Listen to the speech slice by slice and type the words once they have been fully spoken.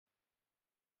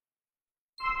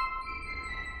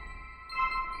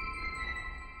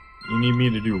You need me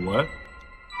to do what?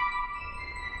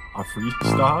 A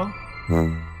freestyle?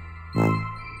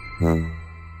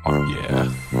 Oh yeah.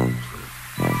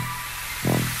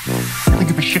 I don't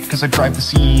give a shit cause I drive the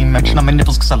scene. Mention on my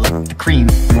nipples cause I like the cream.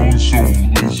 Feeling so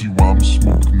lazy while I'm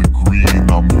smoking the green.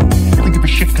 I don't give a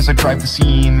shit cause I drive the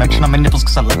scene. Mention on my nipples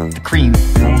cause I like the cream.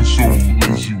 Feeling so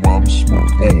lazy while I'm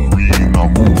smoking the green.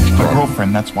 I'm my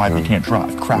girlfriend, that's why we can't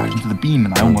drive. Crashed into the beam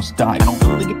and I almost died. I don't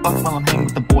really get fucked while I'm hanging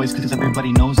with the boys cause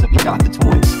everybody knows that we got the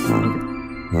toys.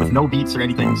 With no beats or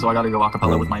anything, so I gotta go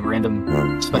acapella with my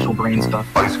random special brain stuff.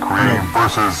 Ice cream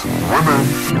versus women.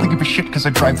 I don't give a shit cause I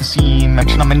drive the scene.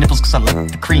 Mention on my nipples cause I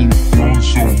like the cream. Feeling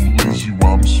so lazy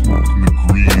while I'm smoking the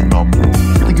green. I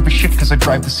don't give a shit cause I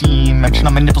drive the scene. Mention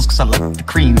on my nipples cause I like the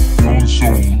cream. Feeling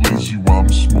so lazy while I'm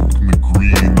smoking the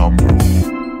green.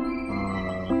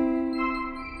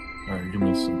 Alright, give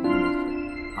me a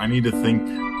second. I need to think.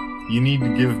 You need to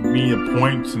give me a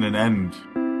point and an end.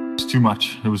 It's too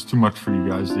much. It was too much for you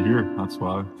guys to hear. That's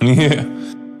why. Yeah.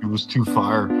 It was too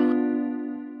fire.